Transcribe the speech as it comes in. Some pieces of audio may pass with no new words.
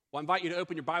Well, I invite you to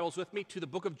open your Bibles with me to the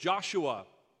book of Joshua.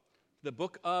 The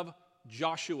book of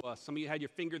Joshua. Some of you had your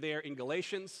finger there in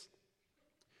Galatians.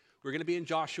 We're going to be in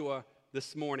Joshua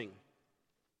this morning.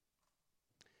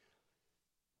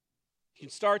 You can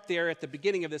start there at the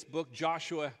beginning of this book,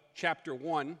 Joshua chapter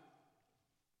 1.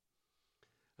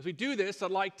 As we do this,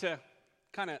 I'd like to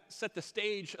kind of set the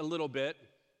stage a little bit.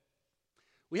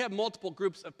 We have multiple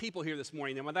groups of people here this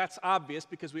morning, and well, that's obvious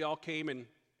because we all came in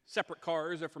separate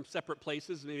cars or from separate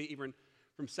places, maybe even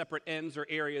from separate ends or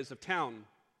areas of town.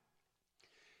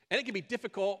 And it can be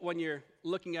difficult when you're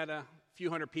looking at a few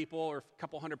hundred people or a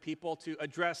couple hundred people to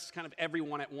address kind of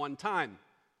everyone at one time.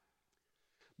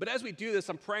 But as we do this,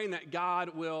 I'm praying that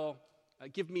God will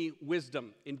give me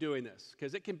wisdom in doing this,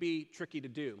 because it can be tricky to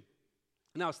do.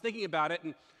 And I was thinking about it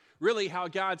and really how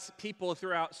God's people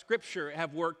throughout Scripture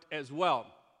have worked as well.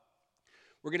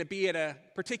 We're going to be at a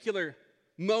particular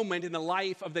moment in the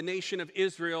life of the nation of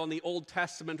Israel in the Old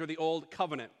Testament or the Old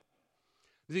Covenant.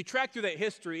 As you track through that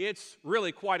history, it's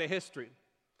really quite a history.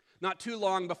 Not too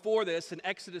long before this, in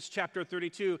Exodus chapter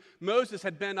 32, Moses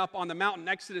had been up on the mountain.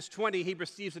 Exodus 20, he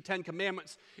receives the Ten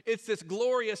Commandments. It's this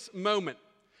glorious moment.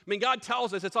 I mean, God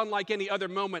tells us it's unlike any other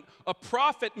moment. A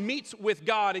prophet meets with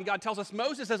God, and God tells us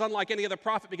Moses is unlike any other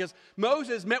prophet because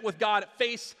Moses met with God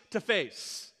face to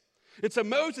face. And so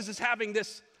Moses is having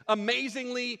this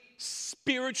amazingly,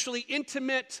 spiritually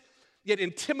intimate, yet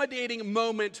intimidating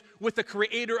moment with the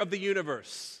creator of the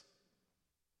universe.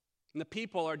 And the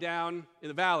people are down in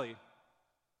the valley,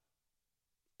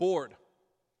 bored,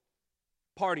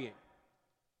 partying.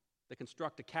 They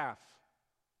construct a calf.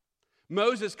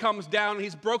 Moses comes down, and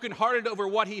he's brokenhearted over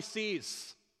what he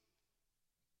sees.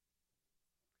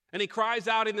 And he cries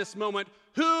out in this moment,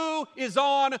 "Who is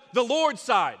on the Lord's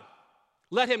side?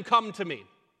 Let him come to me."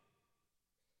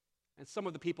 And some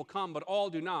of the people come, but all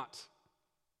do not.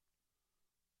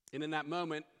 And in that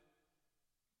moment,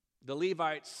 the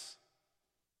Levites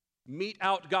mete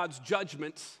out God's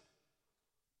judgment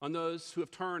on those who have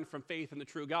turned from faith in the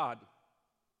true God.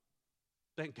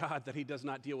 Thank God that he does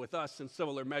not deal with us in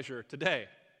similar measure today.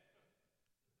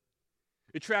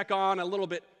 You track on a little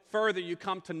bit further, you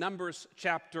come to Numbers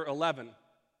chapter 11.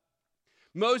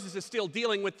 Moses is still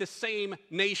dealing with the same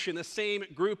nation, the same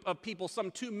group of people,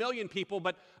 some 2 million people,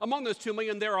 but among those 2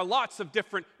 million, there are lots of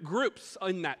different groups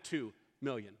in that 2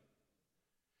 million.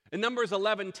 And Numbers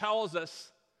 11 tells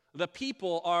us the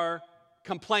people are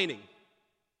complaining.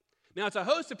 Now, it's a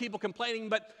host of people complaining,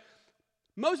 but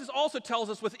Moses also tells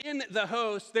us within the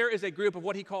host, there is a group of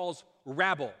what he calls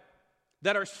rabble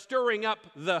that are stirring up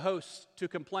the host to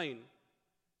complain.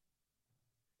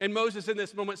 And Moses in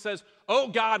this moment says, "Oh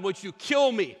God, would you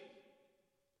kill me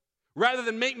rather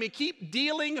than make me keep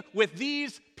dealing with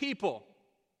these people?"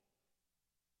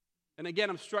 And again,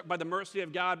 I'm struck by the mercy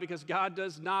of God because God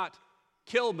does not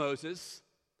kill Moses.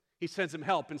 He sends him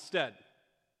help instead.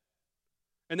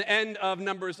 In the end of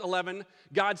Numbers 11,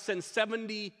 God sends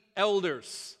 70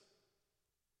 elders,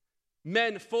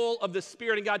 men full of the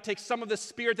Spirit, and God takes some of the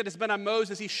Spirit that has been on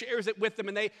Moses, he shares it with them,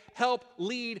 and they help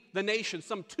lead the nation,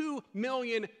 some 2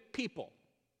 million people.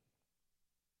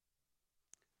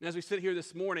 And as we sit here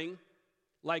this morning,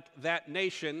 like that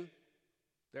nation,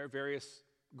 there are various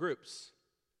groups.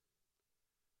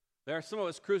 There are some of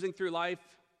us cruising through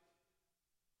life,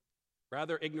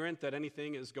 rather ignorant that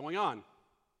anything is going on,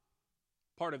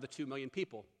 part of the 2 million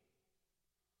people.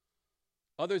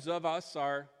 Others of us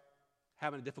are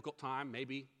having a difficult time,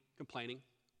 maybe complaining.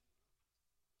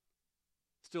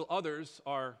 Still others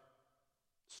are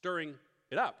stirring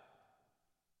it up,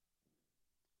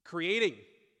 creating,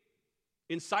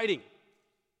 inciting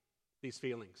these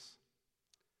feelings.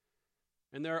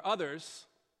 And there are others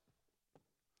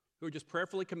who are just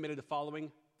prayerfully committed to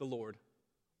following the Lord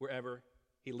wherever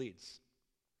he leads.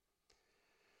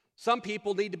 Some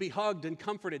people need to be hugged and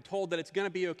comforted, told that it's going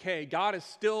to be okay. God is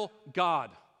still God.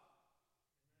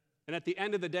 And at the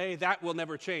end of the day, that will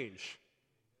never change.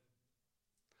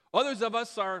 Others of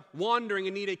us are wandering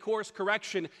and need a course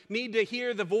correction, need to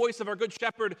hear the voice of our good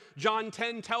shepherd. John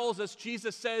 10 tells us,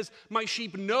 Jesus says, "My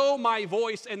sheep know my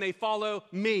voice and they follow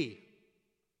me."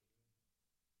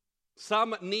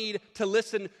 Some need to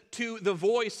listen to the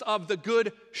voice of the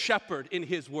good shepherd in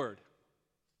his word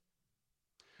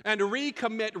and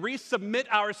resubmit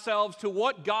ourselves to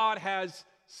what God has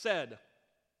said.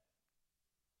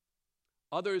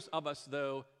 Others of us,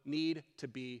 though, need to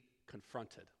be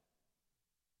confronted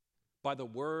by the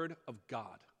word of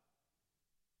God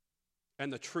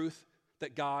and the truth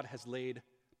that God has laid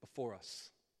before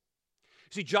us.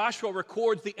 See, Joshua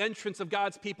records the entrance of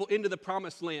God's people into the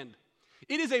promised land.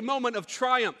 It is a moment of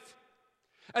triumph.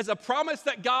 as a promise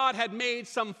that God had made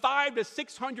some 500 to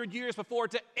 600 years before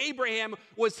to Abraham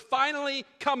was finally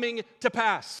coming to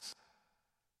pass.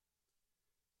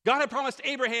 God had promised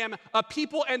Abraham a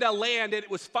people and a land, and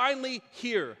it was finally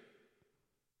here.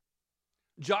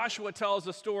 Joshua tells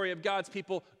the story of God's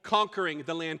people conquering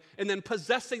the land and then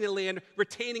possessing the land,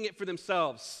 retaining it for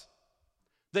themselves.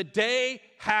 The day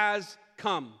has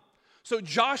come. So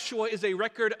Joshua is a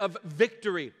record of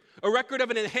victory, a record of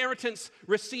an inheritance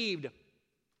received.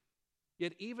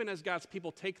 Yet even as God's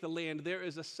people take the land, there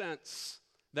is a sense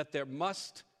that there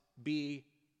must be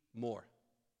more.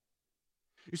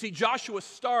 You see, Joshua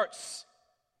starts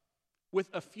with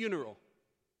a funeral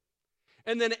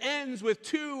and then ends with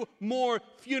 2 more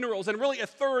funerals, and really a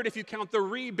third if you count the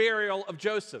reburial of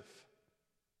Joseph.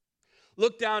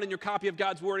 Look down in your copy of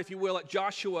God's Word, if you will, at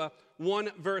Joshua 1,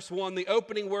 verse 1, the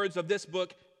opening words of this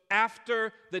book,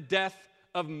 after the death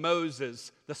of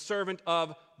Moses, the servant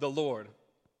of the Lord.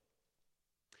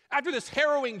 After this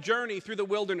harrowing journey through the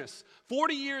wilderness,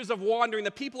 40 years of wandering,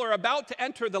 the people are about to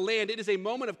enter the land. It is a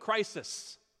moment of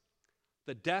crisis.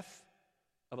 The death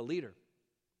of a leader.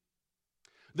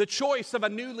 The choice of a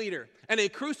new leader. And a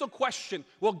crucial question,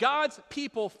 will God's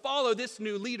people follow this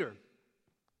new leader?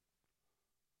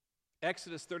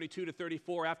 Exodus 32 to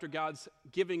 34, after God's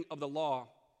giving of the law,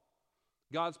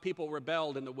 God's people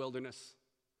rebelled in the wilderness,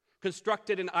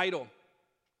 constructed an idol.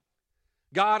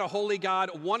 God, a holy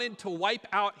God, wanted to wipe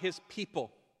out his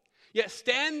people. Yet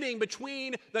standing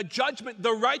between the judgment,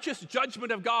 the righteous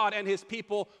judgment of God and his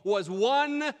people was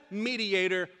one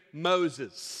mediator,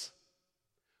 Moses.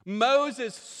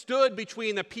 Moses stood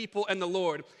between the people and the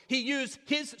Lord. He used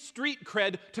his street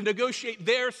cred to negotiate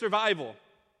their survival.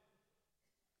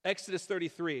 Exodus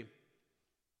 33.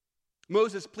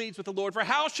 Moses pleads with the Lord, "For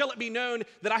how shall it be known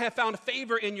that I have found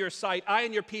favor in your sight, I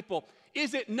and your people?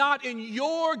 Is it not in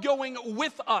your going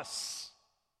with us,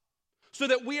 so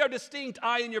that we are distinct,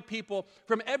 I and your people,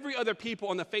 from every other people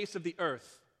on the face of the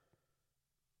earth?"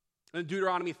 And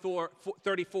Deuteronomy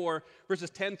 34, verses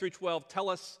 10 through 12, tell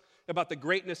us about the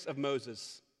greatness of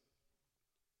Moses.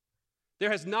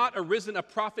 There has not arisen a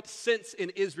prophet since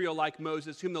in Israel like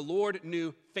Moses, whom the Lord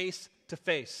knew face to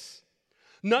face.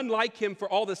 None like him for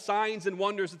all the signs and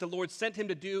wonders that the Lord sent him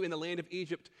to do in the land of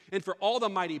Egypt, and for all the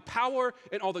mighty power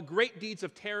and all the great deeds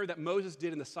of terror that Moses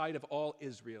did in the sight of all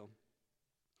Israel.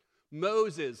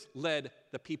 Moses led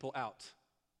the people out.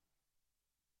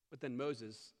 But then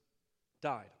Moses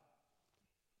died.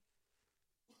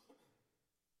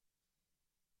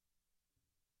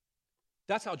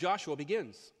 That's how Joshua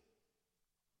begins.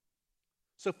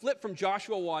 So flip from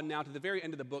Joshua 1 now to the very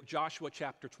end of the book, Joshua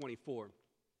chapter 24.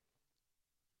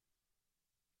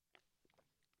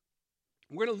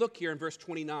 We're going to look here in verse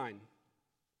 29.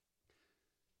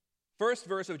 First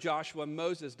verse of Joshua,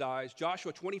 Moses dies.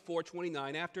 Joshua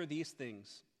 24:29, after these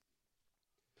things,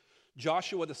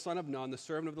 Joshua the son of Nun, the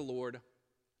servant of the Lord,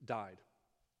 died.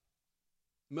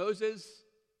 Moses,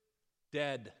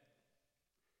 dead.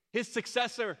 His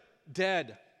successor,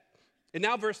 dead. And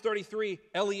now verse 33,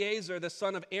 Eleazar the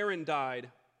son of Aaron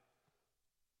died.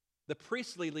 The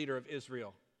priestly leader of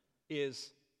Israel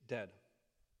is dead.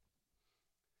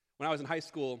 When I was in high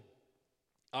school,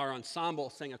 our ensemble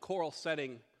sang a choral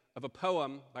setting of a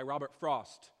poem by Robert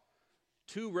Frost,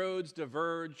 "Two roads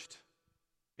diverged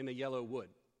in the yellow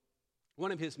wood,"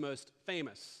 one of his most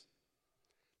famous.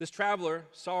 This traveler,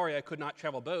 sorry I could not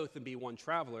travel both and be one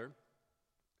traveler.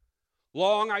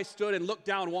 Long I stood and looked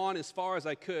down one as far as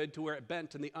I could to where it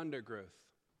bent in the undergrowth.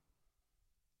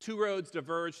 Two roads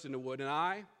diverged in the wood, and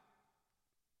I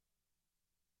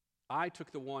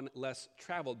took the one less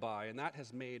traveled by, and that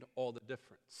has made all the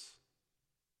difference.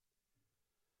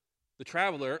 The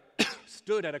traveler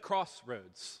stood at a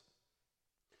crossroads,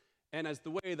 and as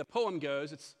the way the poem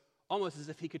goes, it's almost as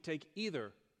if he could take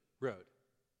either road.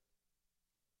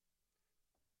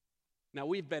 Now,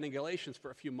 we've been in Galatians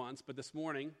for a few months, but this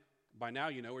morning, by now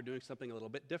you know we're doing something a little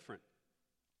bit different,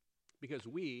 because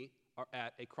we are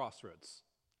at a crossroads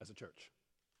as a church.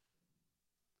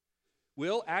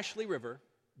 Will Ashley River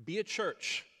be a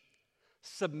church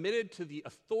submitted to the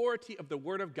authority of the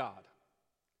Word of God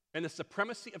and the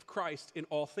supremacy of Christ in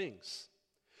all things?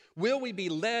 Will we be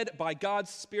led by God's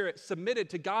Spirit, submitted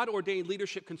to God-ordained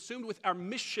leadership, consumed with our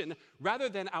mission rather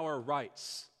than our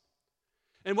rights?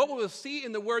 And what we will see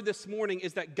in the Word this morning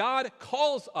is that God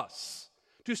calls us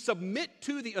to submit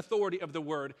to the authority of the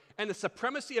Word and the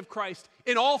supremacy of Christ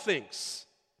in all things.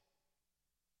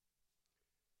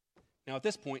 Now, at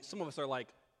this point, some of us are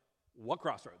like, what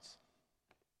crossroads?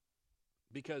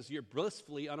 Because you're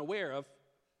blissfully unaware of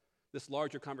this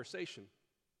larger conversation.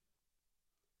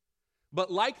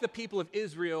 But like the people of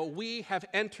Israel, we have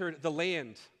entered the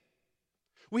land.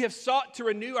 We have sought to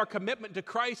renew our commitment to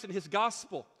Christ and his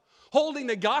gospel, holding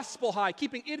the gospel high,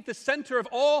 keeping it at the center of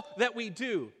all that we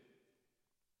do.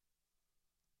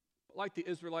 But like the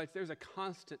Israelites, there's a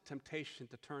constant temptation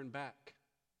to turn back.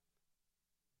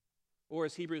 Or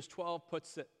as Hebrews 12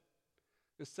 puts it,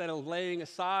 instead of laying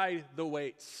aside the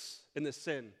weights in the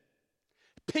sin,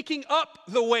 picking up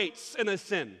the weights in the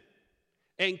sin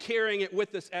and carrying it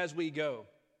with us as we go.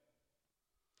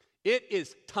 It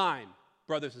is time,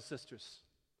 brothers and sisters,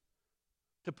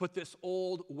 to put this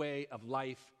old way of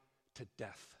life to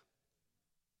death.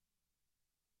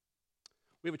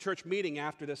 We have a church meeting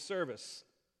after this service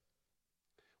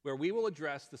where we will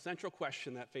address the central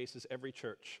question that faces every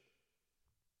church.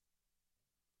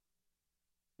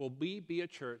 Will we be a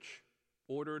church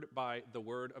ordered by the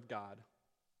Word of God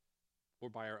or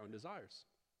by our own desires?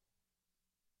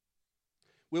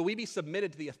 Will we be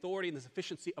submitted to the authority and the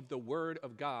sufficiency of the Word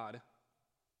of God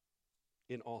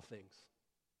in all things?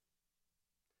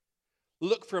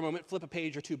 Look for a moment, flip a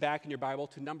page or two back in your Bible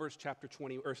to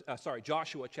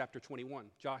Joshua chapter 21.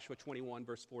 Joshua 21,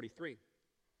 verse 43.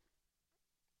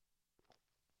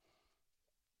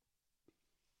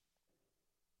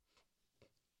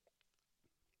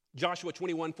 Joshua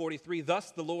 21:43,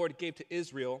 thus the Lord gave to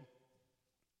Israel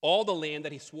all the land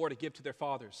that he swore to give to their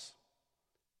fathers.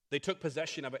 They took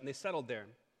possession of it and they settled there.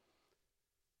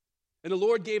 And the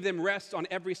Lord gave them rest on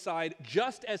every side,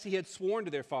 just as he had sworn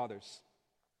to their fathers.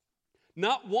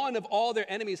 Not one of all their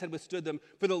enemies had withstood them,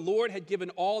 for the Lord had given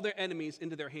all their enemies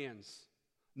into their hands.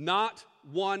 Not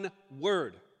one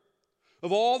word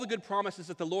of all the good promises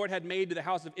that the Lord had made to the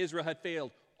house of Israel had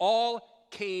failed. All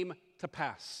came to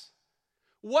pass.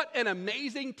 What an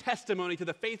amazing testimony to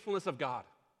the faithfulness of God.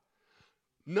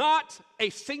 Not a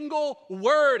single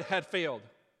word had failed.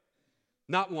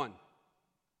 Not one.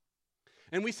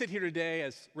 And we sit here today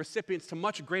as recipients to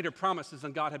much greater promises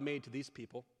than God had made to these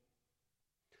people.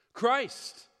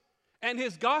 Christ and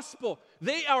his gospel,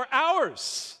 they are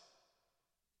ours.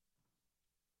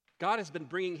 God has been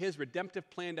bringing his redemptive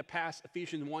plan to pass,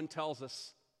 Ephesians 1 tells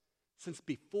us, since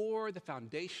before the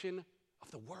foundation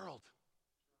of the world.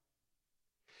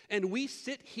 And we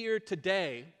sit here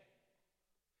today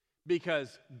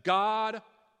because God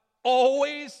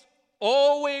always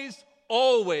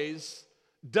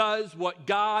does what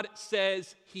God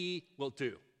says he will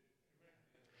do.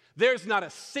 There's not a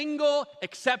single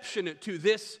exception to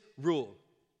this rule.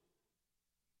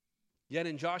 Yet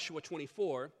in Joshua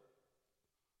 24,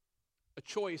 a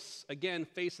choice again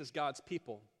faces God's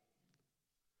people.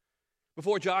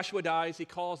 Before Joshua dies, he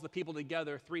calls the people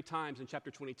together 3 times in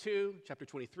chapter 22, chapter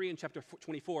 23, and chapter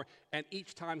 24, and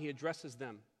each time he addresses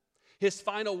them. His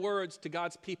final words to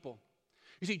God's people.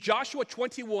 You see, Joshua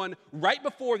 21, right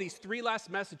before these 3 last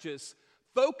messages,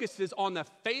 focuses on the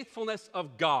faithfulness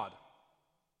of God.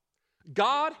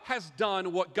 God has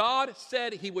done what God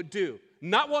said he would do.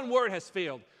 Not one word has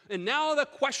failed. And now the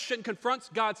question confronts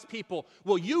God's people.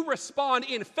 Will you respond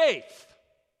in faith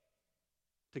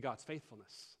to God's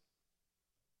faithfulness?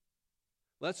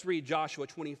 Let's read Joshua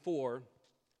 24,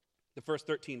 the first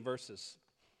 13 verses.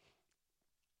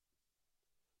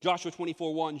 Joshua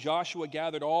 24:1, Joshua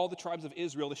gathered all the tribes of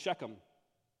Israel to Shechem.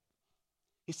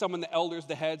 He summoned the elders,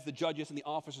 the heads, the judges, and the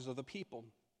officers of the people.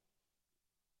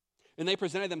 And they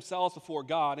presented themselves before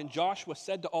God, and Joshua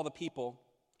said to all the people,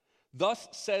 thus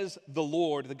says the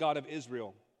Lord, the God of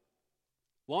Israel,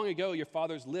 long ago your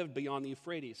fathers lived beyond the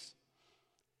Euphrates.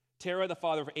 Terah, the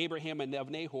father of Abraham and of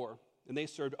Nahor, and they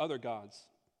served other gods.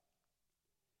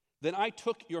 Then I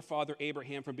took your father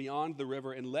Abraham from beyond the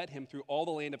river and led him through all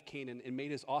the land of Canaan and made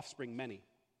his offspring many.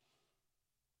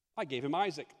 I gave him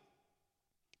Isaac.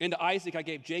 And to Isaac I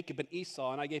gave Jacob and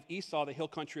Esau, and I gave Esau the hill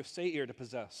country of Seir to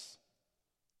possess.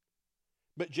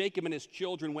 But Jacob and his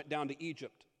children went down to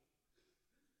Egypt.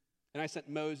 And I sent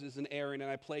Moses and Aaron,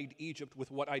 and I plagued Egypt with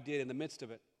what I did in the midst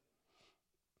of it.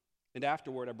 And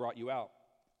afterward I brought you out.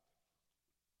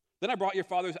 Then I brought your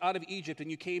fathers out of Egypt,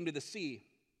 and you came to the sea.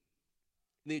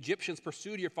 And the Egyptians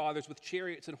pursued your fathers with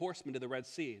chariots and horsemen to the Red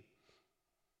Sea.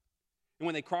 And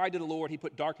when they cried to the Lord, he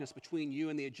put darkness between you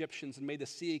and the Egyptians and made the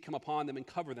sea come upon them and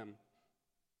cover them.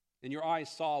 And your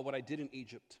eyes saw what I did in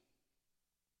Egypt.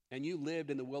 And you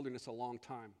lived in the wilderness a long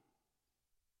time.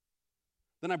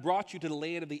 Then I brought you to the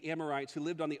land of the Amorites who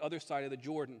lived on the other side of the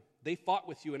Jordan. They fought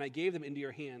with you, and I gave them into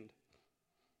your hand.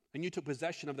 And you took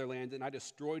possession of their land, and I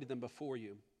destroyed them before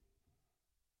you.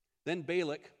 Then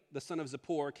Balak, the son of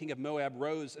Zippor, king of Moab,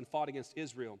 rose and fought against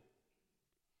Israel.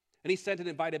 And he sent and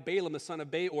invited Balaam, the son of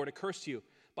Beor, to curse you.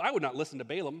 But I would not listen to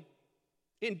Balaam.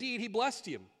 Indeed, he blessed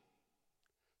you.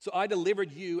 So I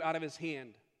delivered you out of his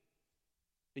hand.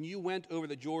 And you went over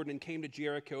the Jordan and came to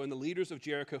Jericho, and the leaders of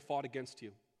Jericho fought against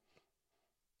you.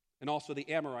 And also the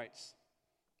Amorites,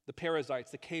 the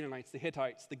Perizzites, the Canaanites, the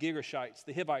Hittites, the Girgashites,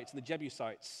 the Hivites, and the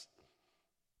Jebusites.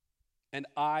 And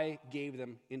I gave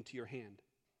them into your hand.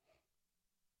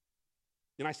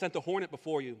 And I sent the hornet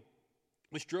before you,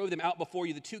 which drove them out before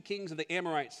you, the 2 kings of the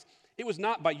Amorites. It was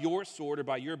not by your sword or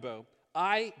by your bow.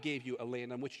 I gave you a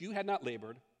land on which you had not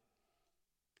labored,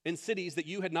 and cities that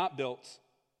you had not built,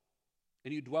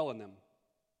 and you dwell in them.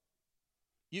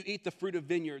 You eat the fruit of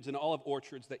vineyards and olive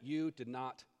orchards that you did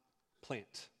not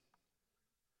plant.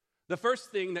 The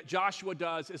first thing that Joshua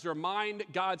does is remind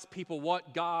God's people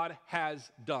what God has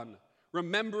done,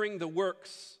 remembering the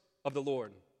works of the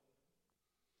Lord.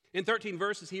 In 13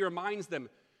 verses, he reminds them,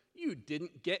 you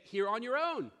didn't get here on your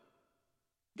own.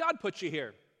 God put you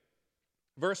here.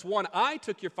 Verse 1, I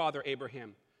took your father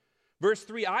Abraham. Verse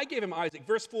 3, I gave him Isaac.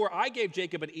 Verse 4, I gave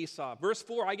Jacob and Esau. Verse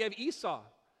 4, I gave Esau.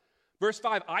 Verse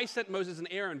 5, I sent Moses and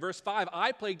Aaron. Verse 5,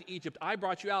 I plagued Egypt. I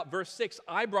brought you out. Verse 6,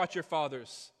 I brought your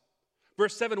fathers.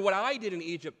 Verse 7, what I did in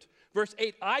Egypt. Verse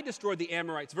 8, I destroyed the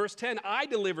Amorites. Verse 10, I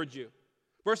delivered you.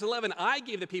 Verse 11, I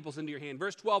gave the peoples into your hand.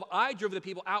 Verse 12, I drove the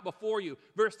people out before you.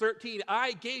 Verse 13,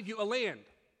 I gave you a land.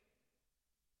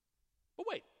 But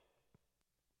wait,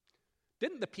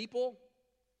 didn't the people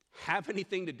have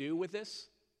anything to do with this?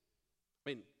 I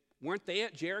mean, weren't they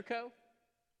at Jericho?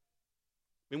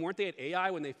 I mean, weren't they at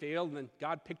Ai when they failed and then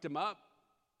God picked them up?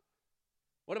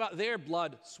 What about their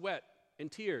blood, sweat,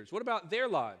 and tears? What about their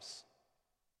lives?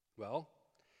 Well,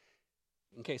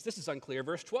 in case this is unclear,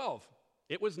 verse 12,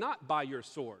 it was not by your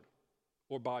sword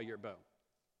or by your bow.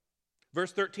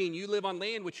 Verse 13, you live on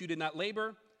land which you did not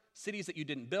labor, cities that you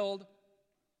didn't build.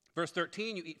 Verse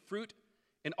 13, you eat fruit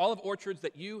in olive orchards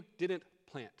that you didn't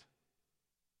plant.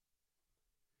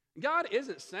 God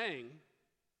isn't saying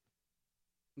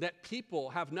that people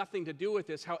have nothing to do with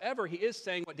this. However, he is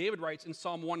saying what David writes in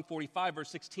Psalm 145, verse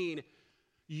 16,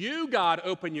 you, God,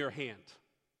 open your hand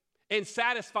and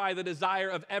satisfy the desire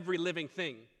of every living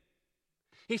thing.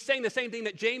 He's saying the same thing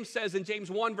that James says in James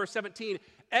 1, verse 17,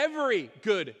 every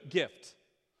good gift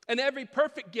and every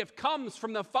perfect gift comes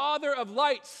from the Father of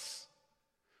lights,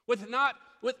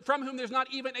 from whom there's not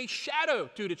even a shadow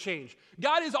due to change.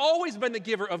 God has always been the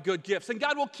giver of good gifts, and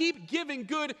God will keep giving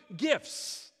good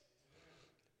gifts.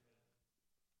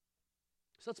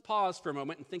 So let's pause for a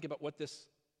moment and think about what this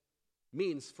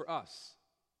means for us.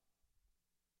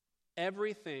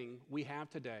 Everything we have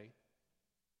today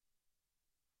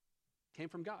came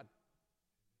from God.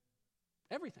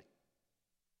 Everything.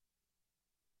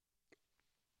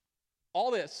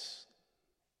 All this,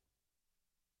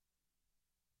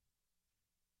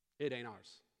 it ain't ours.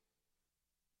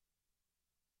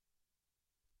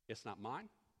 It's not mine.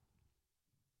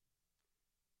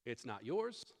 It's not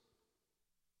yours.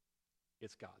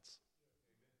 It's God's.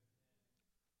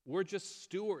 We're just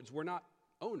stewards. We're not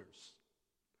owners.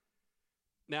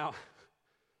 Now,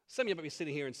 some of you might be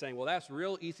sitting here and saying, well, that's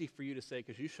real easy for you to say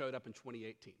because you showed up in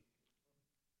 2018.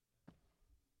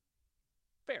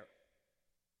 Fair.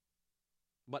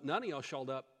 But none of y'all showed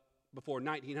up before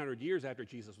 1900 years after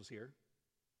Jesus was here.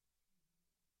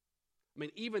 I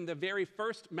mean, even the very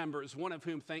first members, one of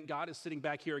whom, thank God, is sitting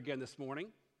back here again this morning.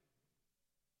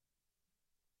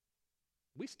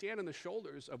 We stand on the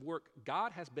shoulders of work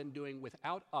God has been doing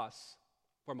without us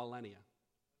for millennia.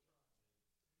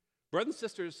 Brothers and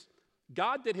sisters,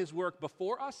 God did his work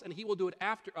before us, and he will do it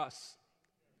after us.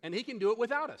 And he can do it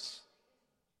without us.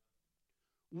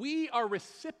 We are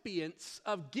recipients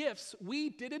of gifts we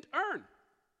didn't earn.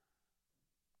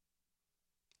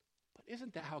 But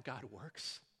isn't that how God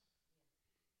works?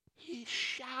 He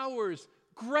showers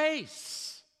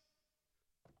grace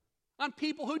on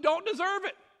people who don't deserve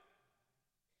it,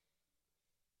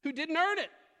 who didn't earn it.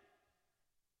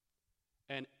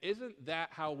 And isn't that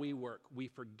how we work? We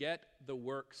forget the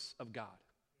works of God.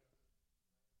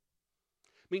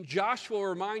 I mean, Joshua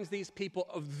reminds these people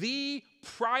of the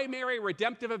primary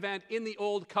redemptive event in the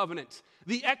Old Covenant,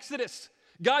 the Exodus.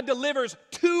 God delivers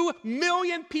 2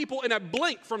 million people in a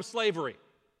blink from slavery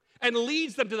and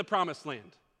leads them to the promised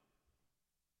land.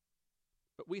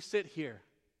 But we sit here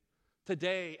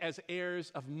today as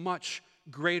heirs of much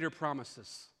greater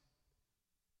promises.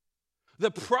 The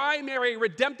primary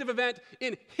redemptive event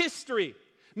in history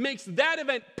makes that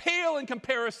event pale in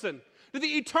comparison to the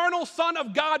eternal Son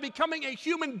of God becoming a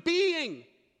human being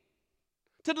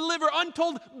to deliver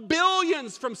untold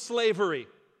billions from slavery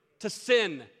to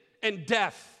sin and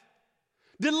death,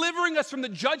 delivering us from the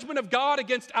judgment of God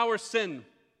against our sin.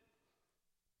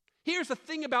 Here's the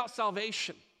thing about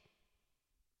salvation.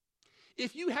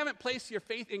 If you haven't placed your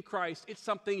faith in Christ, it's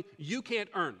something you can't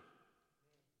earn.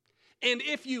 And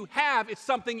if you have, it's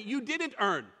something you didn't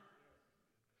earn.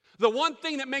 The one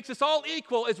thing that makes us all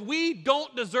equal is we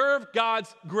don't deserve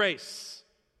God's grace.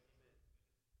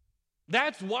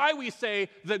 That's why we say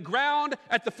the ground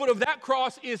at the foot of that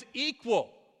cross is equal.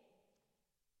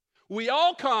 We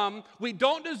all come, we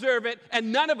don't deserve it,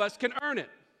 and none of us can earn it.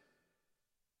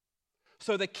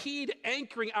 So the key to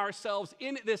anchoring ourselves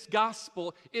in this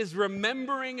gospel is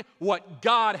remembering what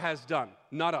God has done,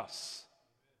 not us.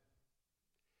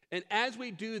 And as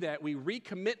we do that, we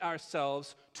recommit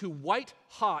ourselves to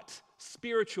white-hot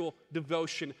spiritual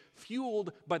devotion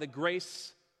fueled by the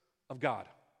grace of God.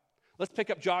 Let's pick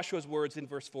up Joshua's words in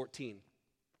verse 14.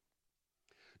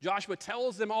 Joshua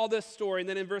tells them all this story, and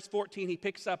then in verse 14 he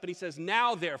picks up and he says,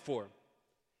 "Now therefore,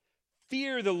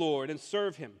 fear the Lord and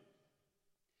serve him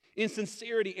in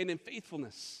sincerity and in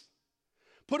faithfulness.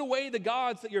 Put away the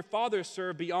gods that your fathers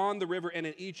served beyond the river and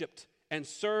in Egypt, and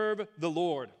serve the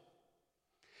Lord.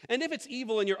 And if it's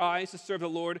evil in your eyes to serve the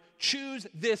Lord, choose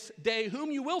this day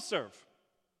whom you will serve,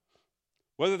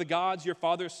 whether the gods your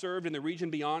fathers served in the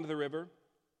region beyond the river,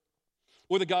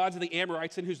 or the gods of the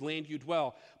Amorites in whose land you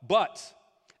dwell. But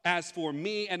as for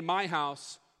me and my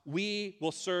house, we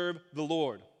will serve the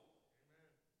Lord."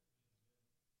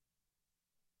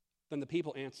 Then the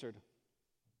people answered,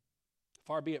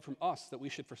 "Far be it from us that we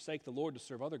should forsake the Lord to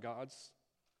serve other gods.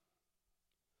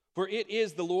 For it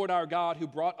is the Lord our God who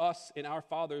brought us and our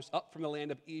fathers up from the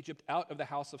land of Egypt out of the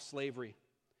house of slavery,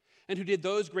 and who did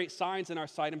those great signs in our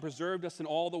sight and preserved us in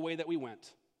all the way that we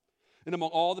went, and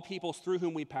among all the peoples through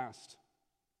whom we passed.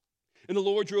 And the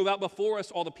Lord drove out before us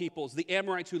all the peoples, the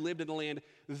Amorites who lived in the land.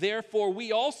 Therefore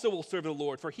we also will serve the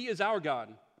Lord, for he is our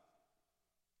God."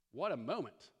 What a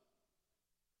moment.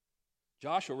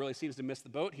 Joshua really seems to miss the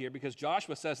boat here, because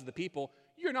Joshua says to the people,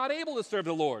 "You're not able to serve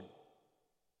the Lord,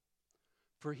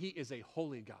 for he is a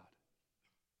holy God,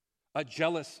 a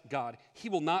jealous God. He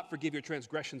will not forgive your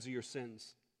transgressions or your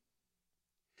sins.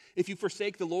 If you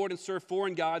forsake the Lord and serve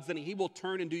foreign gods, then he will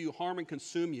turn and do you harm and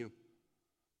consume you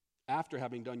after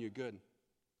having done you good."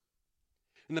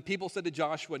 And the people said to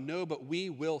Joshua, "No, but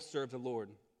we will serve the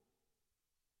Lord."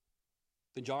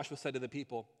 Then Joshua said to the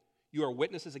people, "You are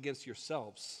witnesses against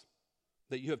yourselves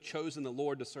that you have chosen the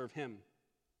Lord to serve him."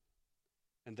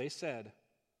 And they said,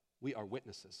 "We are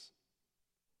witnesses."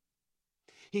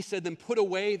 He said, "Then put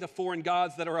away the foreign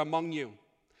gods that are among you,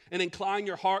 and incline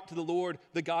your heart to the Lord,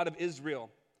 the God of Israel."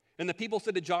 And the people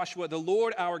said to Joshua, "The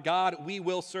Lord our God we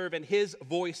will serve, and his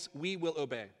voice we will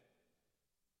obey."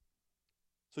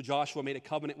 So Joshua made a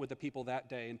covenant with the people that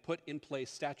day and put in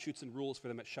place statutes and rules for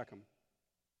them at Shechem.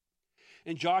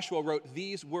 And Joshua wrote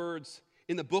these words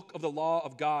in the book of the law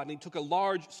of God, and he took a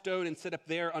large stone and set up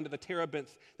there under the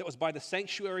terebinth that was by the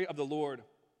sanctuary of the Lord.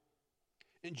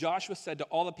 And Joshua said to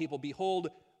all the people, "Behold,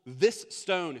 this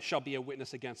stone shall be a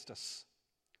witness against us,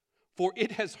 for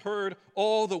it has heard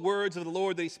all the words of the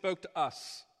Lord that he spoke to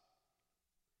us.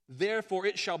 Therefore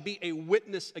it shall be a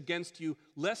witness against you,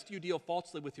 lest you deal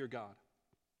falsely with your God."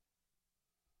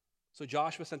 So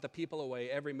Joshua sent the people away,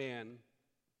 every man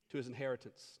to his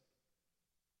inheritance.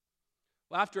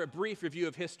 Well, after a brief review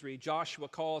of history, Joshua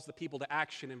calls the people to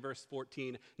action in verse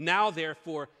 14. "Now,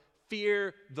 therefore,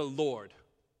 fear the Lord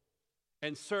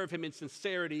and serve him in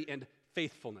sincerity and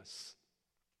faithfulness."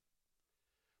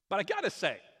 But I gotta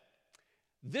say,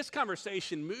 this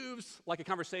conversation moves like a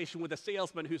conversation with a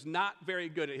salesman who's not very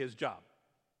good at his job.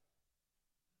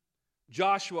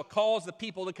 Joshua calls the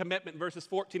people to commitment, verses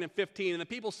 14 and 15, and the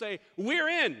people say, "We're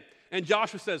in." And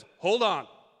Joshua says, "Hold on.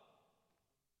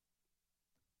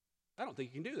 I don't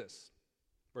think you can do this."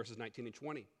 Verses 19 and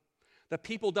 20. The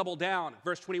people double down.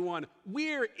 Verse 21,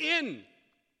 "We're in."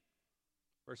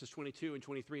 Verses 22 and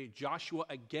 23, Joshua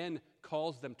again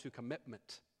calls them to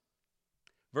commitment.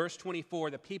 Verse 24,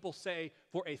 the people say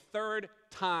for a third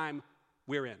time,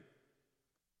 "We're in."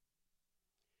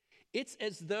 It's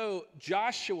as though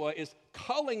Joshua is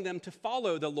calling them to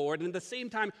follow the Lord and at the same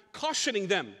time cautioning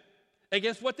them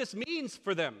against what this means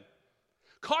for them.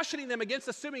 Cautioning them against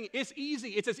assuming it's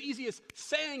easy. It's as easy as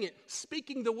saying it,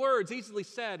 speaking the words, easily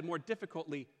said, more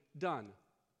difficultly done.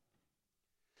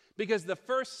 Because the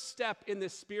first step in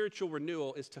this spiritual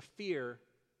renewal is to fear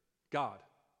God.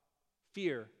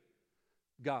 Fear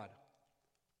God.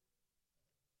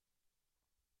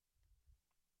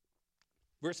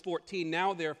 Verse 14,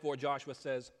 "Now therefore," Joshua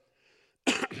says,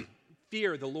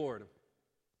 "fear the Lord."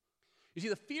 You see,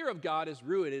 the fear of God is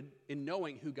rooted in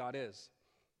knowing who God is.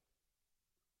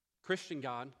 Christian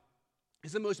God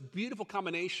is the most beautiful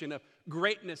combination of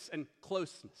greatness and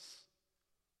closeness.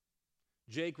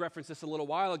 Jake referenced this a little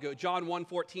while ago. John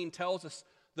 1:14 tells us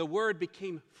the Word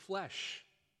became flesh,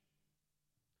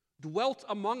 dwelt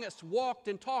among us, walked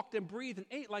and talked and breathed and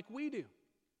ate like we do.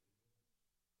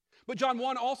 But John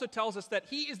 1 also tells us that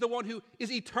he is the one who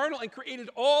is eternal and created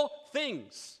all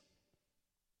things.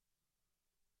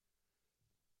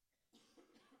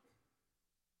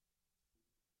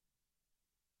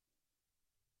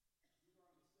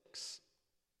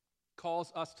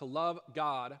 Calls us to love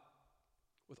God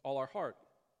with all our heart.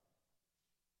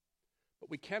 But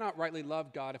we cannot rightly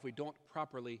love God if we don't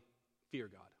properly fear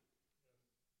God.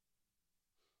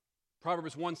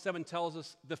 Proverbs 1:7 tells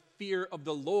us the fear of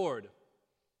the Lord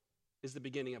is the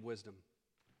beginning of wisdom.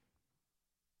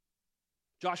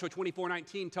 Joshua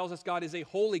 24:19 tells us God is a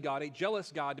holy God, a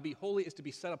jealous God. To be holy is to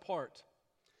be set apart.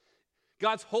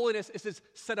 God's holiness is his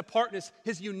set apartness,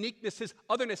 his uniqueness, his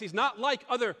otherness. He's not like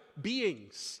other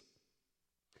beings.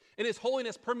 And his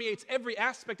holiness permeates every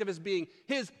aspect of his being.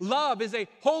 His love is a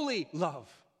holy love.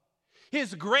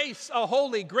 His grace, a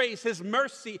holy grace. His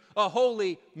mercy, a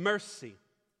holy mercy.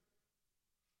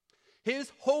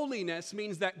 His holiness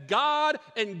means that God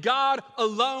and God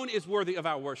alone is worthy of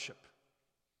our worship.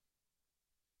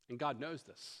 And God knows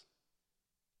this.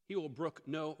 He will brook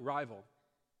no rival.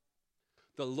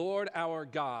 The Lord our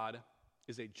God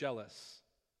is a jealous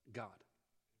God.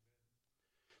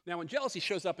 Now, when jealousy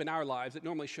shows up in our lives, it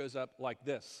normally shows up like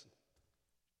this.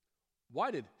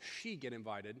 Why did she get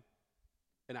invited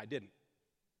and I didn't?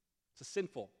 It's a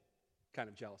sinful kind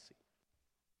of jealousy.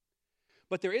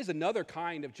 But there is another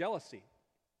kind of jealousy.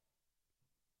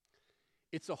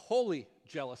 It's a holy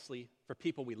jealousy for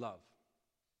people we love.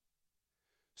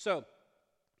 So,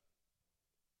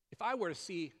 if I were to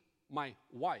see my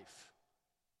wife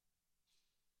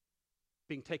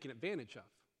being taken advantage of,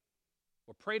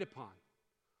 or preyed upon,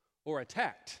 or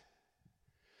attacked,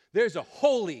 there's a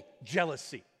holy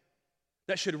jealousy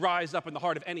that should rise up in the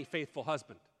heart of any faithful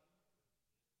husband.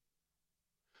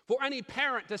 For any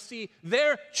parent to see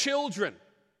their children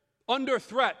under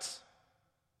threat,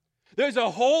 there's a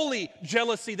holy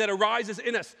jealousy that arises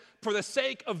in us for the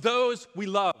sake of those we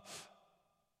love.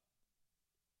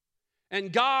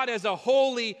 And God has a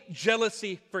holy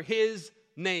jealousy for his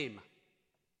name.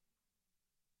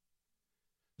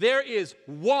 There is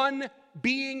one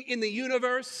being in the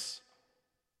universe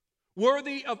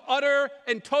worthy of utter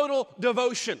and total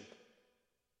devotion.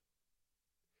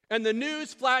 And the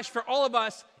news flash for all of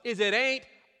us is it ain't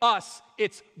us,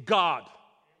 it's God.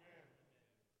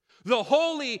 The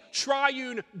holy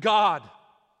triune God,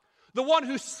 the one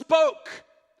who spoke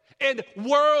and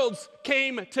worlds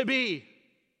came to be.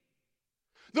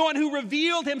 The one who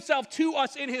revealed himself to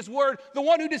us in his word, the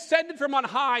one who descended from on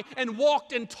high and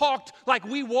walked and talked like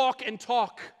we walk and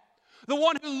talk. The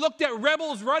one who looked at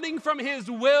rebels running from his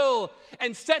will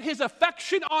and set his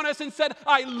affection on us and said,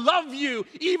 I love you,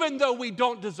 even though we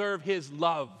don't deserve his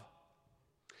love.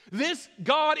 This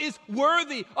God is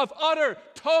worthy of utter,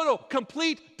 total,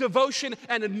 complete devotion,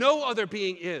 and no other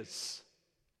being is.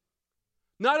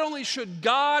 Not only should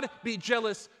God be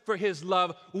jealous for his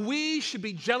love, we should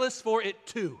be jealous for it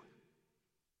too.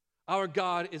 Our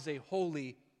God is a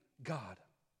holy God.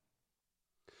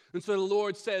 And so the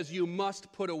Lord says, you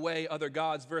must put away other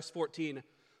gods. Verse 14,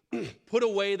 put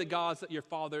away the gods that your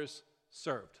fathers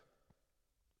served.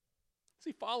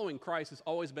 See, following Christ has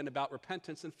always been about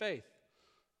repentance and faith.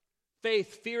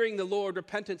 Faith, fearing the Lord,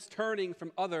 repentance, turning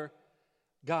from other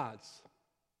gods.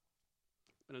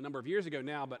 It's been a number of years ago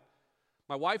now, but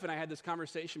my wife and I had this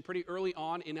conversation pretty early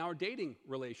on in our dating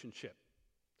relationship.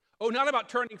 Oh, not about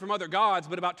turning from other gods,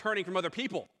 but about turning from other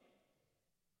people.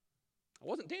 I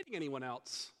wasn't dating anyone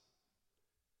else.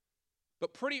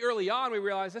 But pretty early on, we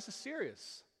realized this is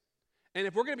serious. And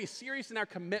if we're going to be serious in our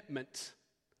commitment,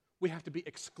 we have to be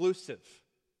exclusive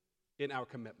in our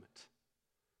commitment.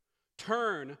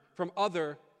 Turn from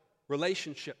other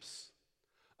relationships.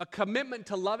 A commitment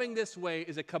to loving this way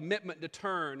is a commitment to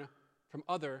turn from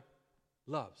other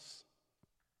loves.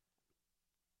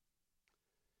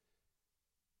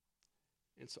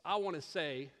 And so I want to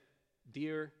say,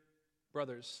 dear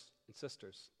brothers and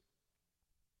sisters,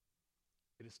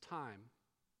 it is time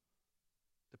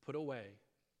to put away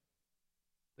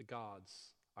the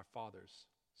gods our fathers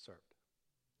served.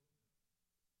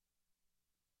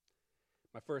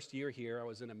 My first year here, I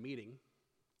was in a meeting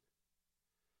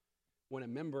when a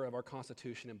member of our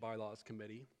Constitution and Bylaws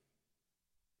Committee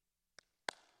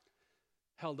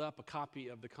held up a copy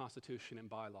of the Constitution and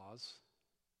Bylaws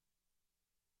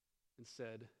and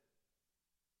said,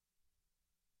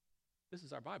 "This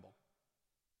is our Bible."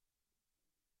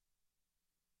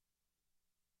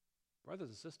 Brothers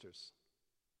and sisters,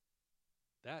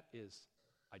 that is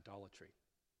idolatry.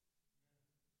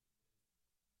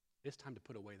 It's time to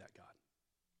put away that God.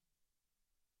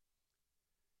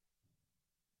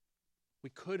 we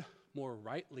could more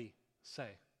rightly say,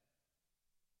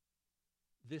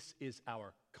 this is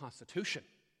our Constitution.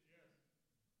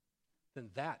 Then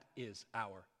that is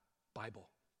our Bible.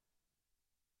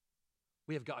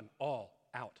 We have gotten all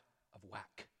out of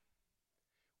whack.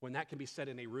 When that can be said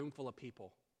in a room full of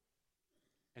people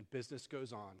and business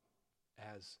goes on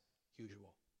as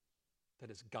usual. That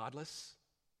is godless,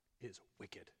 it is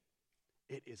wicked,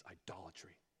 it is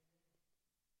idolatry.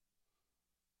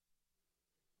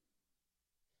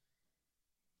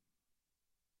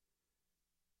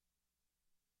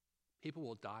 People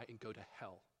will die and go to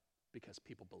hell because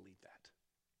people believe that.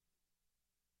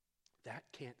 That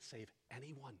can't save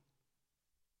anyone.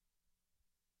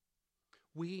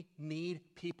 We need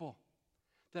people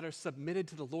that are submitted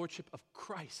to the lordship of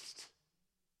Christ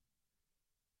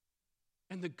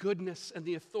and the goodness and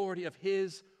the authority of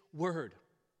His word.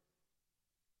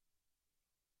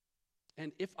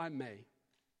 And if I may,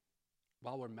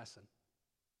 while we're messing,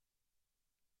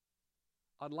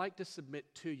 I'd like to submit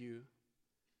to you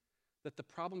that the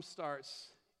problem starts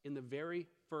in the very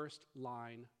first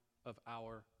line of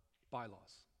our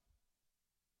bylaws.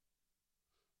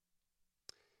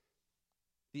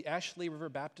 The Ashley River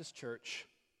Baptist Church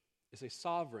is a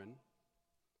sovereign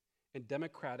and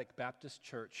democratic Baptist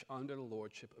church under the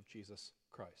lordship of Jesus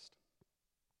Christ.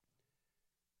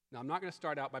 Now, I'm not going to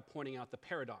start out by pointing out the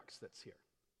paradox that's here.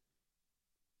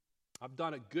 I've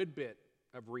done a good bit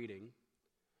of reading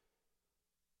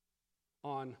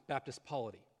on Baptist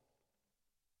polity,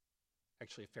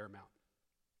 actually a fair amount.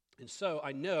 And so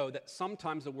I know that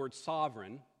sometimes the word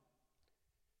sovereign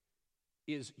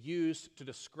is used to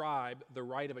describe the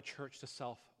right of a church to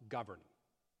self-govern.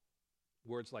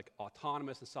 Words like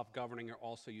autonomous and self-governing are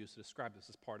also used to describe this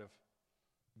as part of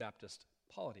Baptist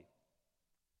polity.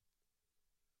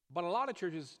 But a lot of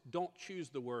churches don't choose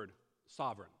the word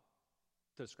sovereign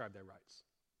to describe their rights.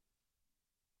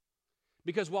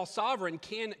 Because while sovereign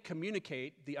can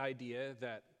communicate the idea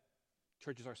that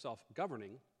churches are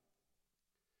self-governing,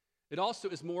 it also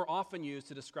is more often used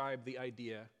to describe the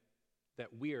idea that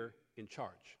we're in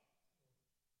charge,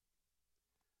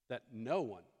 that no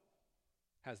one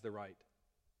has the right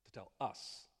to tell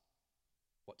us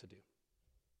what to do.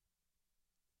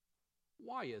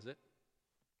 Why is it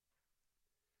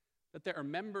that there are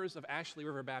members of Ashley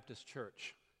River Baptist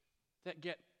Church that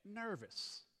get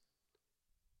nervous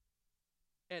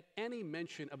at any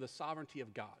mention of the sovereignty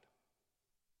of God,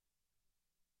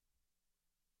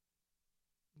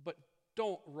 but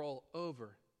don't roll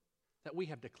over that we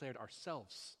have declared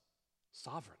ourselves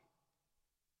sovereign,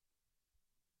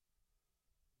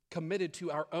 committed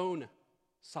to our own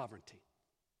sovereignty?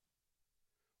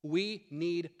 We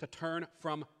need to turn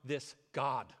from this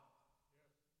God.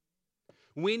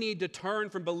 We need to turn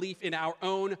from belief in our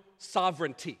own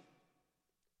sovereignty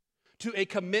to a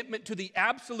commitment to the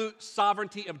absolute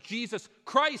sovereignty of Jesus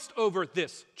Christ over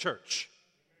this church.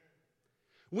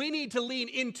 We need to lean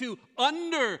into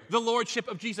under the lordship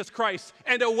of Jesus Christ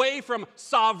and away from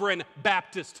sovereign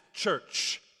Baptist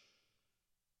church.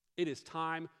 It is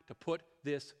time to put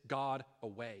this God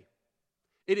away.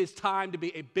 It is time to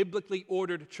be a biblically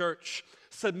ordered church,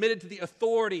 submitted to the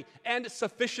authority and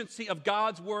sufficiency of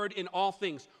God's word in all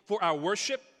things, for our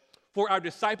worship, for our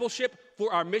discipleship,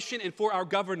 for our mission, and for our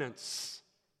governance.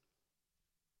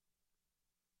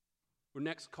 We're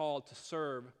next called to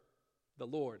serve the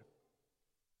Lord.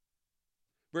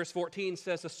 Verse 14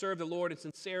 says to serve the Lord in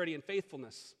sincerity and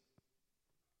faithfulness.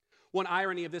 One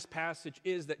irony of this passage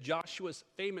is that Joshua's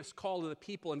famous call to the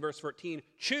people in verse 14,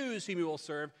 choose whom you will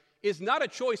serve, is not a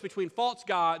choice between false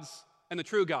gods and the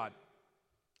true God.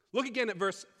 Look again at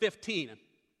verse 15.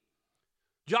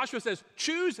 Joshua says,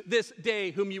 choose this day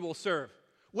whom you will serve,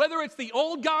 whether it's the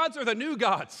old gods or the new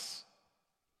gods.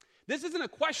 This isn't a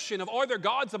question of are there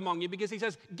gods among you, because he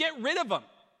says, get rid of them.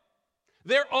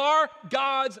 There are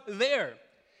gods there.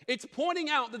 It's pointing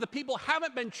out that the people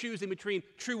haven't been choosing between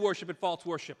true worship and false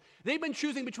worship. They've been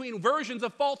choosing between versions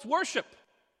of false worship.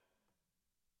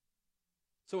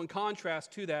 So in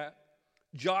contrast to that,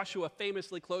 Joshua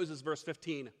famously closes verse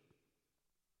 15.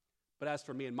 But as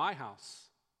for me and my house,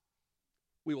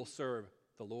 we will serve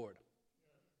the Lord.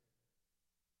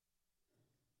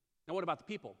 Now what about the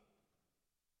people?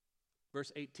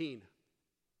 Verse 18.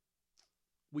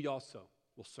 We also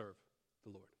will serve the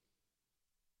Lord.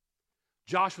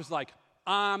 Joshua's like,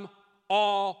 I'm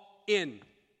all in.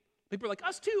 People are like,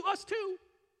 us too, us too.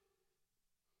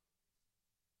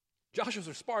 Joshua's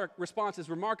response is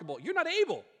remarkable. You're not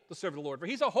able to serve the Lord, for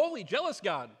he's a holy, jealous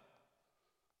God.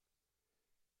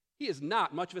 He is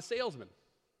not much of a salesman.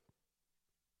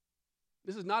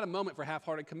 This is not a moment for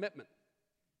half-hearted commitment.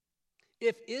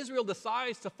 If Israel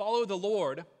decides to follow the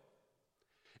Lord,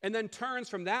 and then turns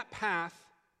from that path,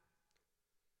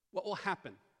 what will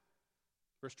happen?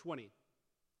 Verse 20,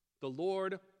 the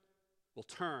Lord will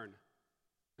turn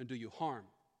and do you harm,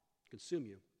 consume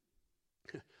you.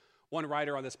 One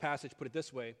writer on this passage put it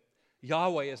this way: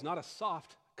 Yahweh is not a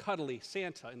soft, cuddly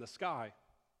Santa in the sky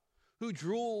who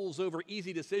drools over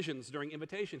easy decisions during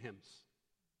invitation hymns.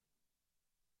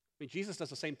 I mean, Jesus does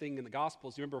the same thing in the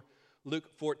Gospels. You remember Luke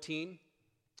 14?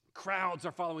 Crowds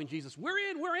are following Jesus. We're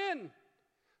in.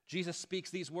 Jesus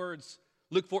speaks these words,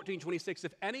 Luke 14:26,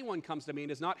 if anyone comes to me and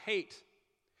does not hate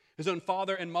his own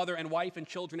father and mother and wife and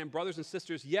children and brothers and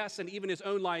sisters, yes, and even his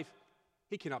own life,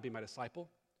 he cannot be my disciple.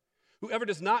 Whoever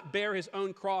does not bear his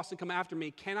own cross and come after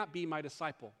me cannot be my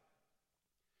disciple.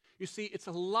 You see, it's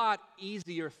a lot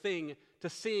easier thing to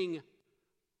sing,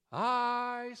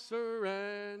 I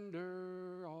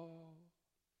surrender all,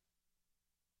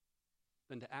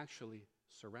 than to actually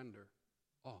surrender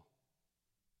all.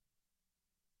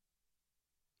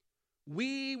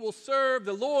 We will serve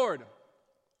the Lord.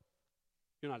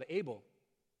 You're not able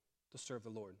to serve the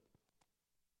Lord.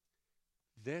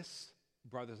 This,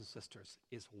 brothers and sisters,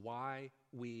 is why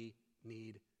we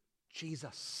need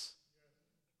Jesus.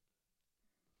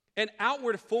 An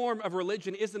outward form of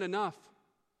religion isn't enough.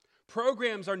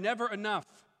 Programs are never enough.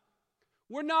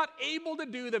 We're not able to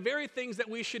do the very things that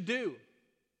we should do.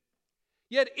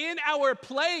 Yet in our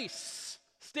place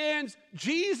stands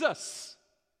Jesus.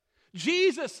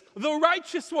 Jesus, the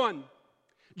righteous one.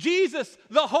 Jesus,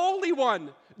 the holy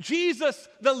one. Jesus,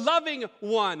 the loving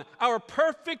one. Our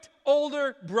perfect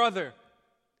older brother.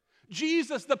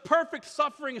 Jesus, the perfect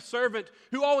suffering servant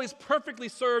who always perfectly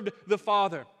served the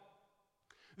Father.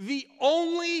 The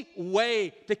only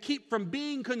way to keep from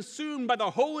being consumed by the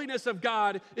holiness of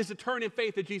God is to turn in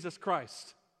faith to Jesus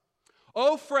Christ.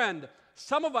 Oh, friend,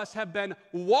 some of us have been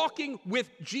walking with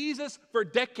Jesus for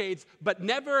decades, but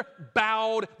never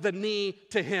bowed the knee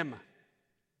to him.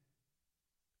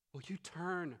 Will you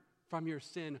turn from your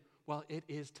sin while it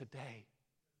is today?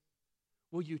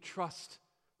 Will you trust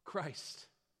Christ?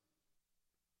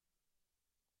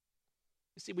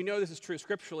 You see, we know this is true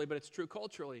scripturally, but it's true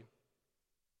culturally.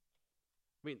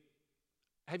 I mean,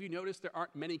 have you noticed there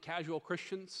aren't many casual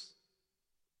Christians?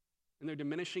 And they're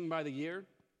diminishing by the year?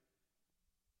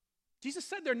 Jesus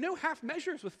said there are no half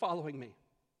measures with following me.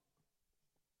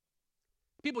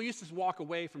 People used to walk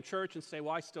away from church and say,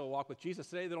 well, I still walk with Jesus.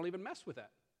 Today, they don't even mess with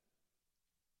that.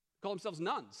 They call themselves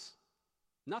nuns.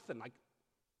 Nothing.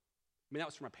 That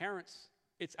was from our parents.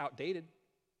 It's outdated.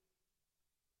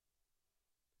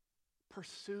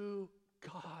 Pursue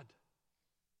God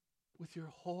with your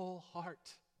whole heart,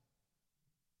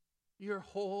 your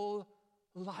whole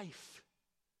life.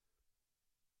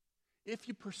 If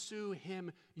you pursue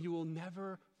him, you will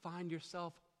never find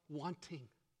yourself wanting.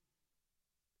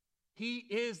 He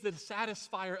is the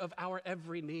satisfier of our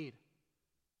every need.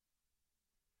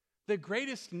 The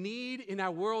greatest need in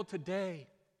our world today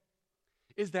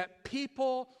is that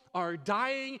people are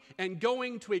dying and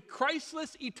going to a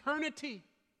Christless eternity.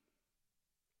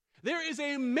 There is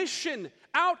a mission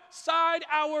outside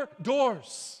our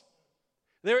doors.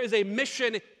 There is a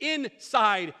mission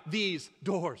inside these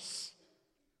doors.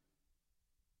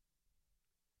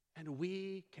 And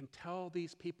we can tell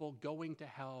these people going to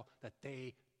hell that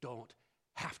they don't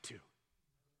have to.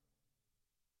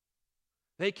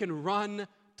 They can run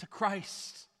to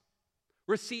Christ,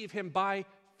 receive him by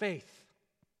faith.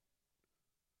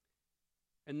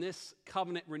 And this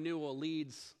covenant renewal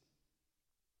leads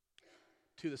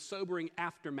to the sobering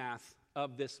aftermath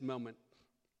of this moment.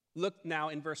 Look now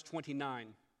in verse 29.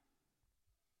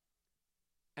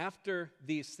 After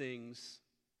these things,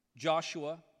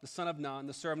 Joshua, the son of Nun,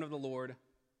 the servant of the Lord,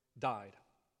 died.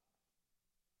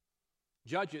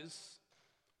 Judges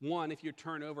 1, if you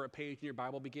turn over a page in your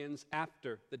Bible, begins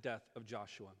after the death of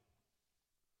Joshua.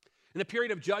 And the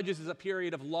period of Judges is a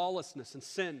period of lawlessness and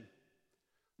sin.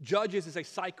 Judges is a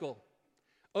cycle,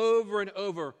 over and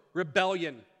over,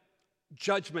 rebellion,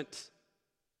 judgment,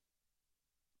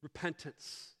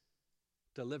 repentance,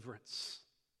 deliverance.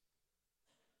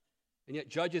 And yet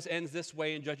Judges ends this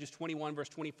way in Judges 21, verse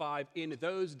 25. In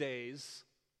those days,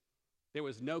 there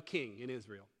was no king in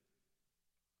Israel.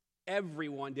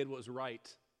 Everyone did what was right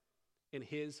in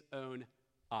his own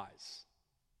eyes.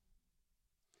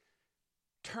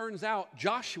 Turns out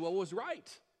Joshua was right.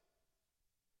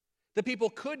 The people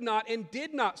could not and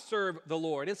did not serve the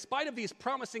Lord. In spite of these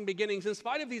promising beginnings, in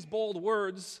spite of these bold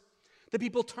words, the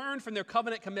people turned from their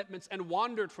covenant commitments and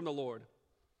wandered from the Lord.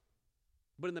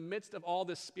 But in the midst of all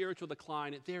this spiritual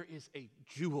decline, there is a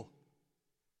jewel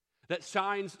that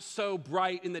shines so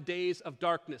bright in the days of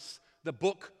darkness. The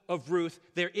book of Ruth.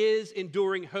 There is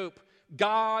enduring hope.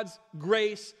 God's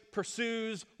grace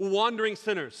pursues wandering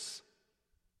sinners.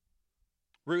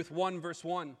 Ruth 1, verse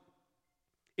 1.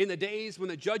 In the days when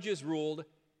the judges ruled,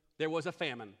 there was a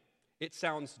famine. It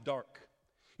sounds dark.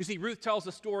 You see, Ruth tells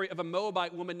the story of a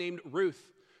Moabite woman named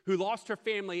Ruth who lost her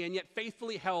family and yet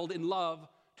faithfully held in love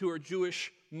to her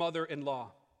Jewish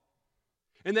mother-in-law.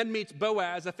 And then meets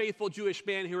Boaz, a faithful Jewish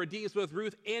man who redeems both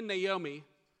Ruth and Naomi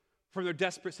from their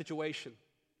desperate situation.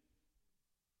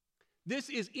 This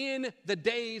is in the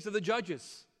days of the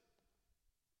judges.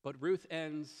 But Ruth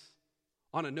ends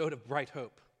on a note of bright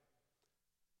hope.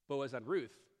 Boaz and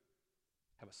Ruth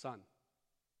have a son.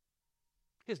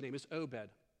 His name is Obed.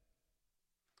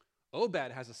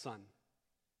 Obed has a son.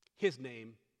 His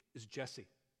name is Jesse.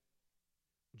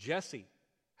 Jesse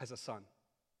has a son.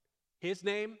 His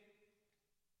name,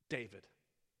 David.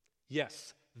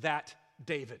 Yes, that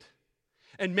David.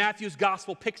 And Matthew's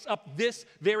gospel picks up this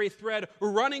very thread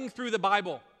running through the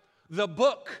Bible, the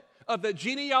book of the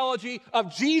genealogy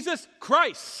of Jesus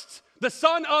Christ, the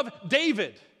son of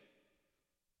David.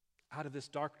 Out of this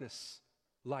darkness,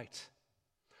 light.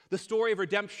 The story of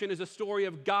redemption is a story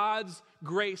of God's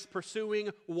grace pursuing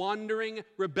wandering,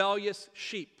 rebellious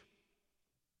sheep.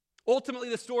 Ultimately,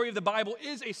 the story of the Bible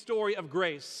is a story of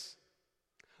grace,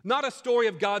 not a story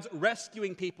of God's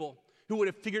rescuing people who would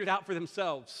have figured it out for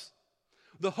themselves.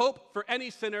 The hope for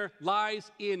any sinner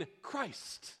lies in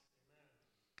Christ.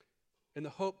 And the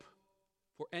hope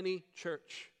for any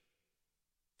church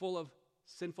full of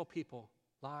sinful people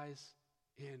lies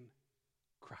in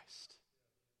Christ.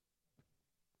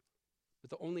 But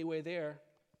the only way there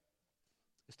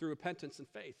is through repentance and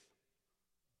faith.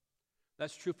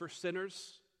 That's true for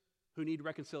sinners who need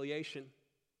reconciliation,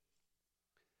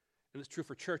 and it's true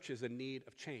for churches in need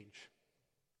of change.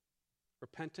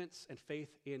 Repentance and faith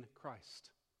in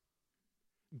Christ.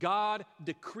 God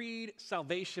decreed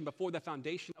salvation before the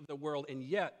foundation of the world, and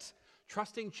yet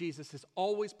trusting Jesus is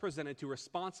always presented to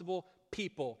responsible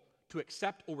people to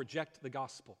accept or reject the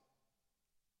gospel.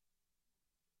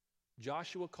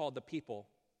 Joshua called the people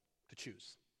to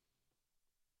choose.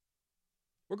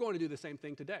 We're going to do the same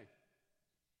thing today.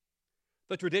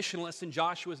 The traditionalists in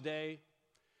Joshua's day,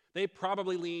 they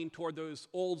probably leaned toward those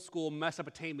old school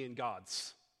Mesopotamian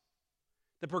gods.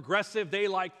 The progressive, they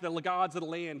liked the gods of the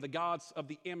land, the gods of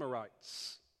the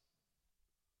Amorites.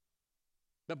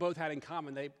 But both had in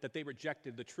common that they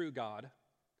rejected the true God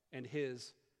and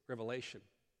his revelation.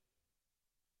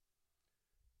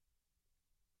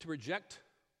 To reject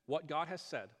what God has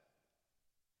said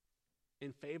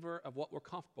in favor of what we're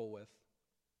comfortable with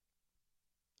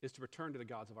is to return to the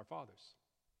gods of our fathers.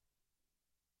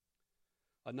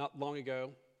 Not long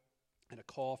ago, I had a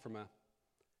call from a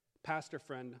pastor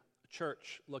friend, a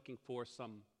church looking for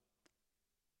some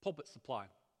pulpit supply.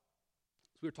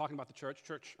 So we were talking about the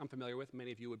church I'm familiar with,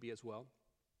 many of you would be as well.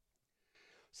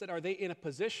 Said, are they in a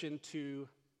position to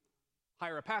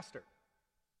hire a pastor?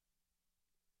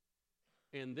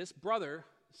 And this brother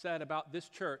said about this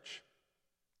church,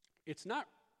 it's not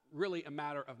really a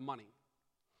matter of money.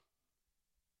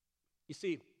 You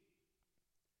see,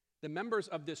 the members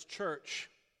of this church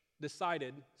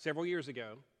decided several years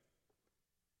ago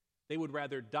they would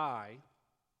rather die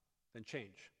than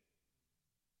change.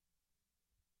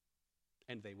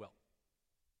 And they will.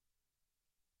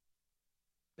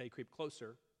 They creep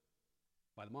closer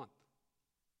by the month.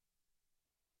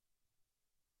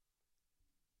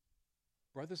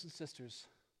 Brothers and sisters,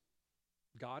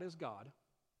 God is God,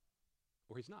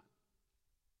 or he's not.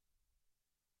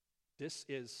 This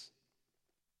is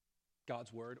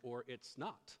God's word, or it's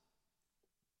not.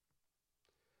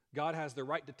 God has the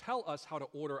right to tell us how to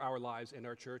order our lives in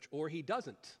our church, or he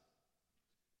doesn't.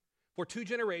 For 2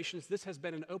 generations, this has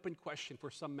been an open question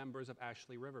for some members of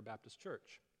Ashley River Baptist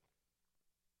Church.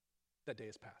 That day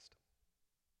is past.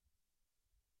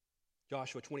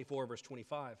 Joshua 24, verse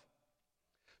 25.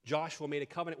 Joshua made a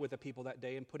covenant with the people that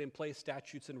day and put in place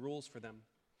statutes and rules for them.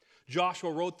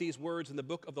 Joshua wrote these words in the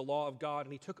book of the law of God,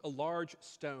 and he took a large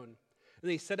stone,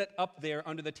 and he set it up there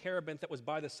under the terebinth that was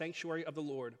by the sanctuary of the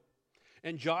Lord.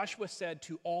 And Joshua said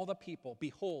to all the people,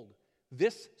 behold,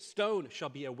 this stone shall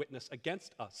be a witness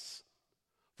against us,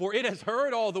 for it has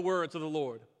heard all the words of the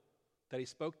Lord that he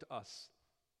spoke to us.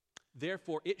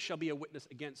 Therefore it shall be a witness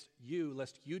against you,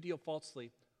 lest you deal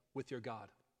falsely with your God.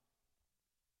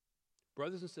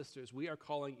 Brothers and sisters, we are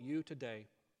calling you today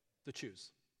to choose,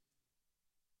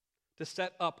 to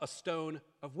set up a stone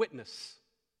of witness,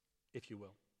 if you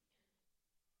will.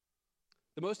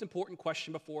 The most important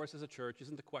question before us as a church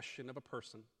isn't the question of a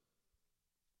person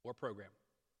or program.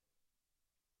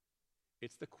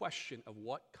 It's the question of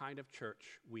what kind of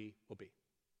church we will be.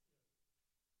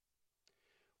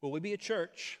 Will we be a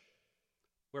church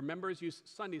where members use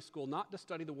Sunday school not to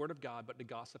study the Word of God, but to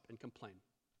gossip and complain?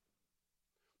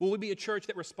 Will we be a church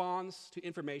that responds to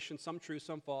information, some true,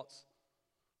 some false,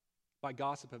 by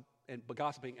gossiping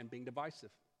and being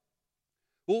divisive?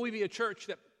 Will we be a church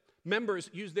that members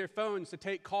use their phones to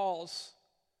take calls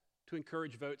to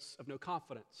encourage votes of no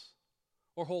confidence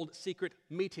or hold secret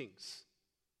meetings?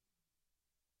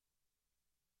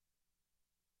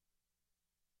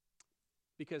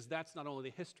 Because that's not only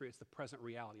the history, it's the present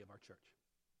reality of our church,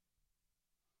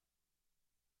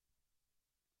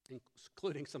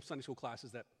 including some Sunday school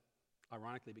classes that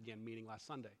ironically began meeting last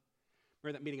Sunday.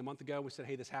 Remember that meeting a month ago? We said,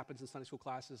 hey, this happens in Sunday school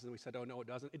classes. And we said, oh, no, it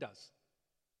doesn't. It does.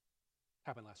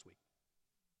 Happened last week.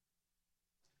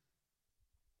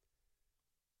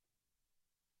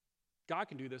 God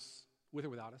can do this with or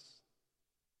without us.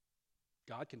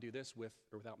 God can do this with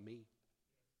or without me.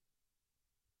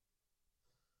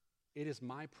 It is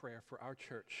my prayer for our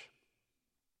church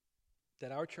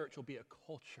that our church will be a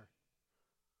culture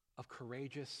of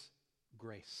courageous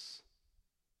grace,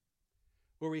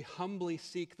 where we humbly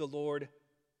seek the Lord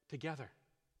together,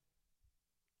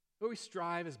 where we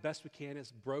strive as best we can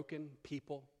as broken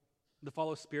people to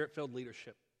follow Spirit-filled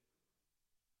leadership,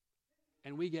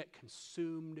 and we get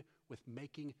consumed with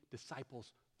making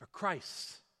disciples for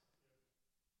Christ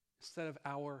instead of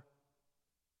our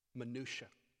minutia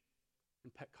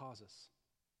and pet causes.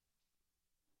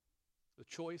 The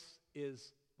choice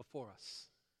is before us.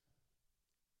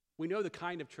 We know the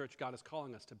kind of church God is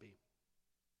calling us to be.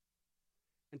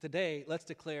 And today, let's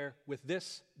declare with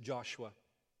this Joshua,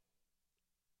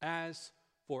 as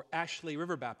for Ashley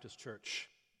River Baptist Church,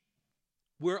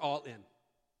 we're all in.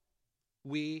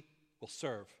 We will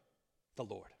serve the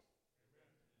Lord.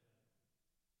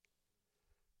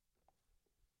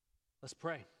 Let's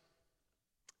pray.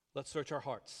 Let's search our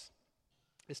hearts.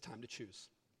 It's time to choose.